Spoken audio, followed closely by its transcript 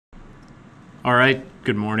All right,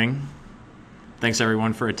 good morning. Thanks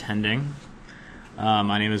everyone for attending.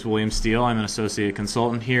 My name is William Steele. I'm an associate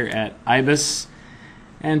consultant here at IBIS.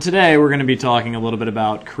 And today we're going to be talking a little bit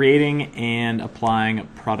about creating and applying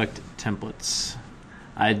product templates.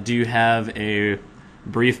 I do have a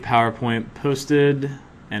brief PowerPoint posted,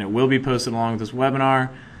 and it will be posted along with this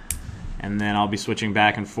webinar. And then I'll be switching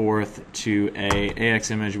back and forth to a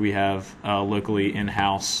AX image we have locally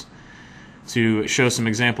in-house to show some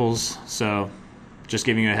examples. So just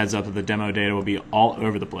giving you a heads up that the demo data will be all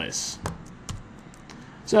over the place.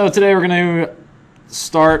 So today we're going to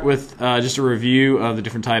start with just a review of the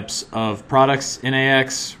different types of products in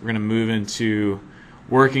AX. We're going to move into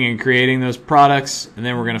working and creating those products, and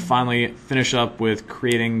then we're going to finally finish up with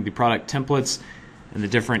creating the product templates and the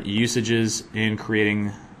different usages in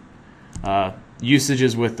creating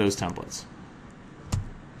usages with those templates.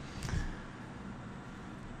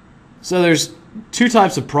 So there's two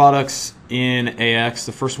types of products in AX.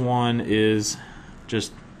 The first one is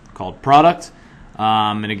just called product.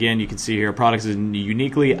 And again, you can see here, product is a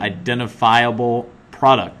uniquely identifiable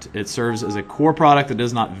product. It serves as a core product that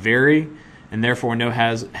does not vary and therefore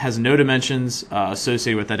has no dimensions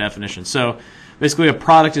associated with that definition. So basically a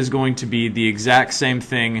product is going to be the exact same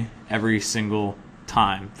thing every single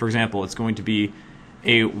time. For example, it's going to be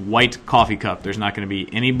a white coffee cup. There's not going to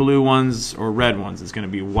be any blue ones or red ones. It's going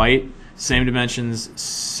to be white, same dimensions,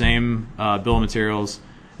 same bill of materials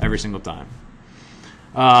every single time.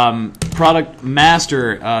 Product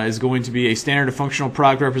master is going to be a standard of functional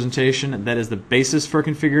product representation that is the basis for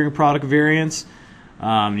configuring product variants.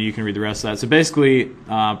 You can read the rest of that. So basically,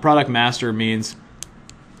 product master means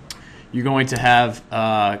you're going to have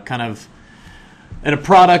kind of in a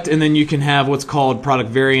product, and then you can have what's called product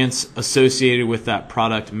variants associated with that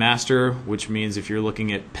product master, which means if you're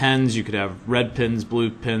looking at pens, you could have red pens,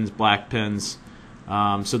 blue pens, black pens.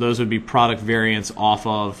 So those would be product variants off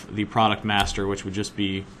of the product master, which would just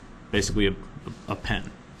be basically a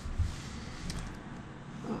pen.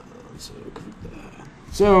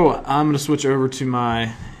 So I'm going to switch over to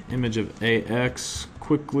my image of AX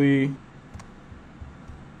quickly.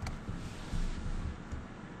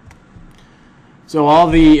 So all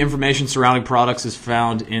the information surrounding products is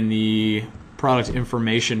found in the Product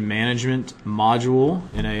Information Management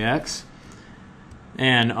module in AX.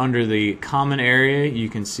 And under the common area, you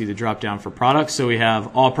can see the drop down for products. So we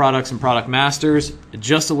have all products and product masters,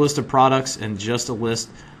 just a list of products and just a list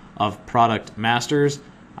of product masters.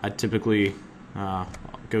 I typically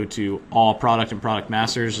go to all product and product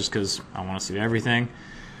masters just because I want to see everything.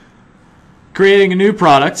 Creating a new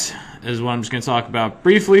product is what I'm just going to talk about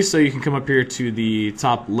briefly. So you can come up here to the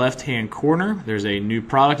top left hand corner. There's a new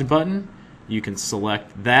product button. You can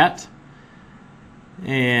select that.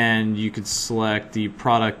 And you could select the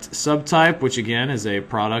product subtype, which again is a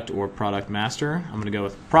product or product master. I'm going to go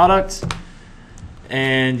with product.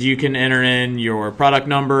 And you can enter in your product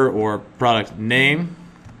number or product name.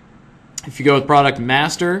 If you go with product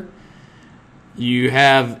master, you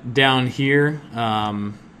have down here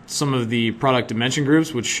some of the product dimension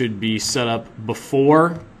groups, which should be set up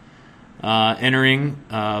before entering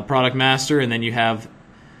product master. And then you have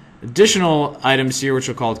additional items here which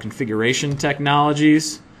are called configuration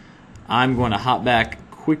technologies. I'm going to hop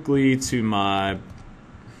back quickly to my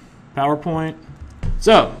PowerPoint.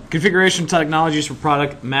 So, configuration technologies for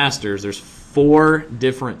product masters. There's 4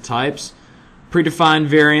 different types. Predefined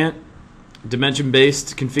variant,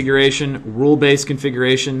 dimension-based configuration, rule-based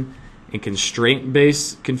configuration, and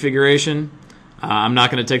constraint-based configuration. I'm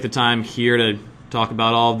not going to take the time here to talk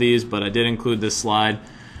about all of these, but I did include this slide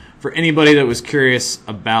for anybody that was curious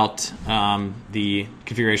about the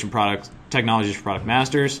configuration product technologies for product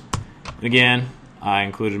masters. And again, I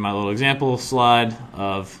included my little example slide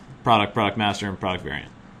of product, product master, and product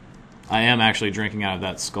variant. I am actually drinking out of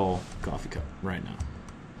that Skull coffee cup right now.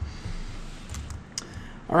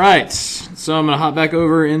 All right, so I'm going to hop back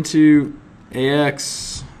over into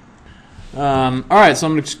AX. All right, so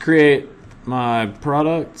I'm going to create my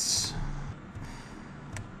products.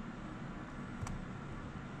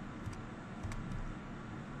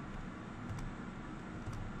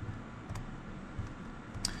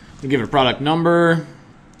 I'll give it a product number.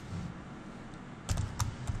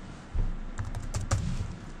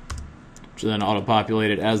 So then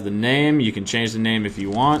auto-populate it as the name. You can change the name if you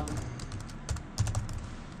want.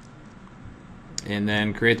 And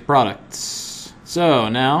then create the products. So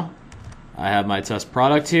now I have my test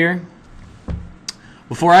product here.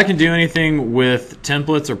 Before I can do anything with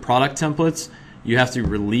templates or product templates, you have to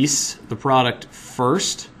release the product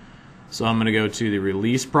first. So I'm going to go to the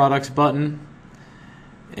Release Products button.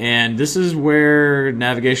 And this is where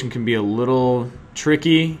navigation can be a little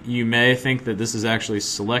tricky. You may think that this is actually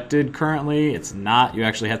selected currently. It's not. You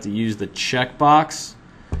actually have to use the checkbox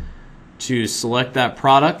to select that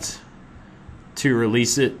product to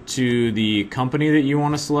release it to the company that you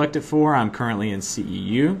want to select it for. I'm currently in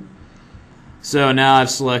CEU. So now I've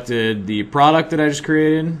selected the product that I just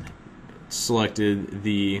created, selected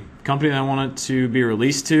the company that I want it to be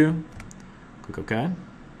released to. Click OK.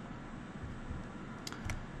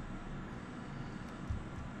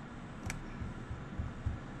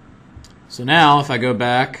 So now if I go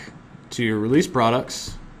back to release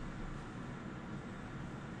products,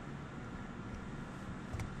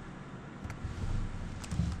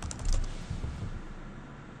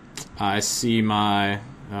 I see my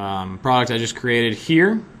product I just created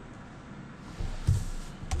here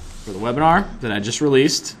for the webinar that I just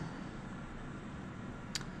released.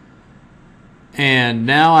 And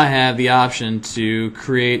now I have the option to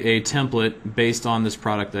create a template based on this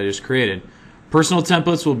product that I just created. Personal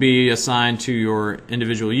templates will be assigned to your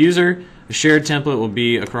individual user. A shared template will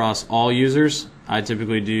be across all users. I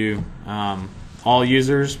typically do all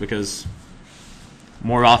users because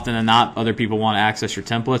more often than not, other people want to access your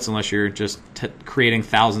templates unless you're just creating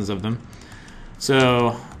thousands of them. So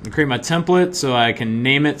I'm going to create my template so I can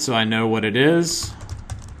name it so I know what it is.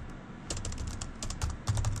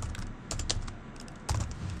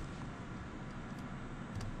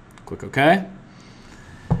 Click OK.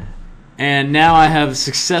 And now I have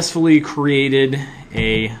successfully created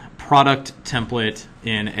a product template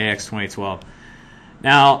in AX 2012.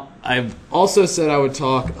 Now, I've also said I would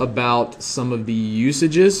talk about some of the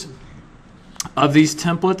usages of these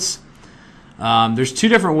templates. There's two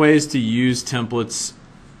different ways to use templates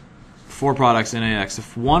for products in AX.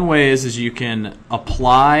 One way is you can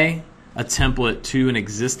apply a template to an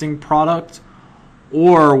existing product,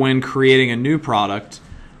 or when creating a new product,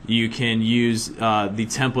 you can use the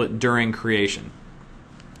template during creation.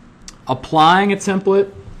 Applying a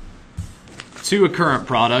template to a current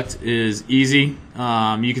product is easy.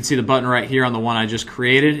 You can see the button right here on the one I just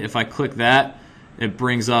created. If I click that, it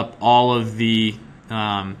brings up all of the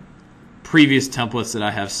previous templates that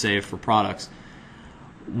I have saved for products.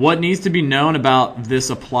 What needs to be known about this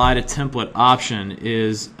apply to template option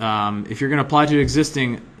is if you're going to apply to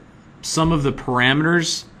existing, some of the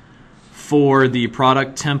parameters for the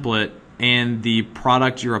product template and the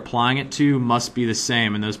product you're applying it to must be the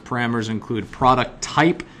same, and those parameters include product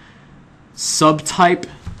type, subtype,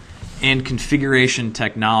 and configuration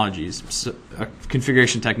technologies. So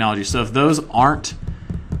if those aren't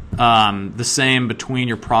the same between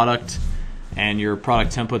your product and your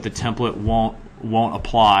product template, the template won't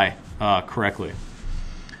apply correctly.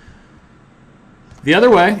 The other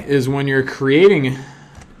way is when you're creating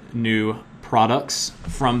new products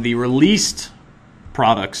from the released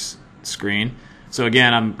products screen. So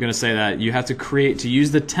again, I'm going to say that you have to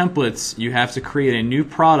use the templates, you have to create a new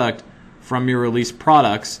product from your released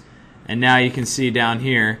products. And now you can see down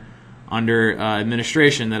here under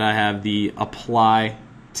administration that I have the apply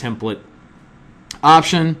template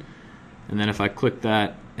option. And then if I click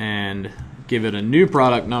that and give it a new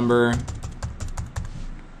product number,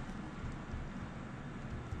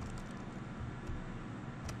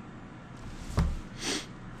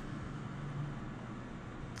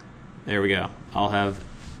 there we go. I'll have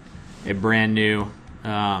a brand new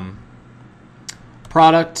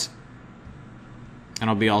product, and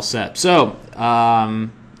I'll be all set. So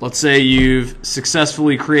let's say you've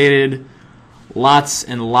successfully created lots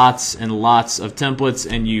and lots and lots of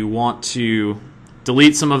templates and you want to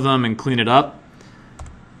delete some of them and clean it up.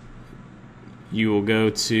 You will go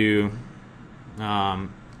to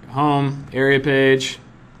home area page.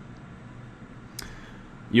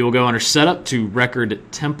 You will go under setup to record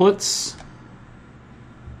templates,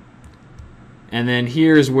 and then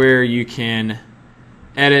here's where you can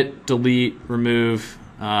edit, delete, remove,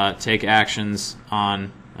 take actions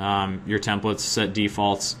on your templates, set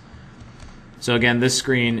defaults. So again, this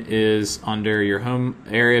screen is under your home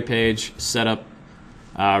area page, setup,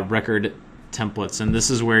 record templates, and this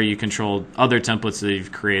is where you control other templates that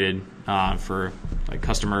you've created for like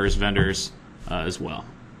customers, vendors as well.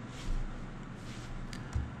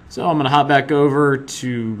 So I'm going to hop back over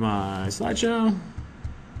to my slideshow.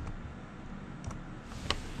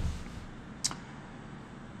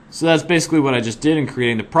 So that's basically what I just did in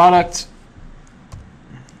creating the product.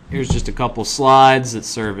 Here's just a couple slides that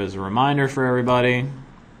serve as a reminder for everybody.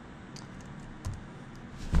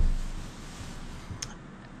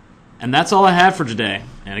 And that's all I have for today.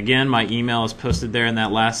 And again, my email is posted there in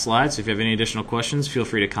that last slide. So if you have any additional questions, feel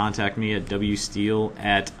free to contact me at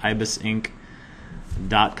wsteele@ibisinc.com.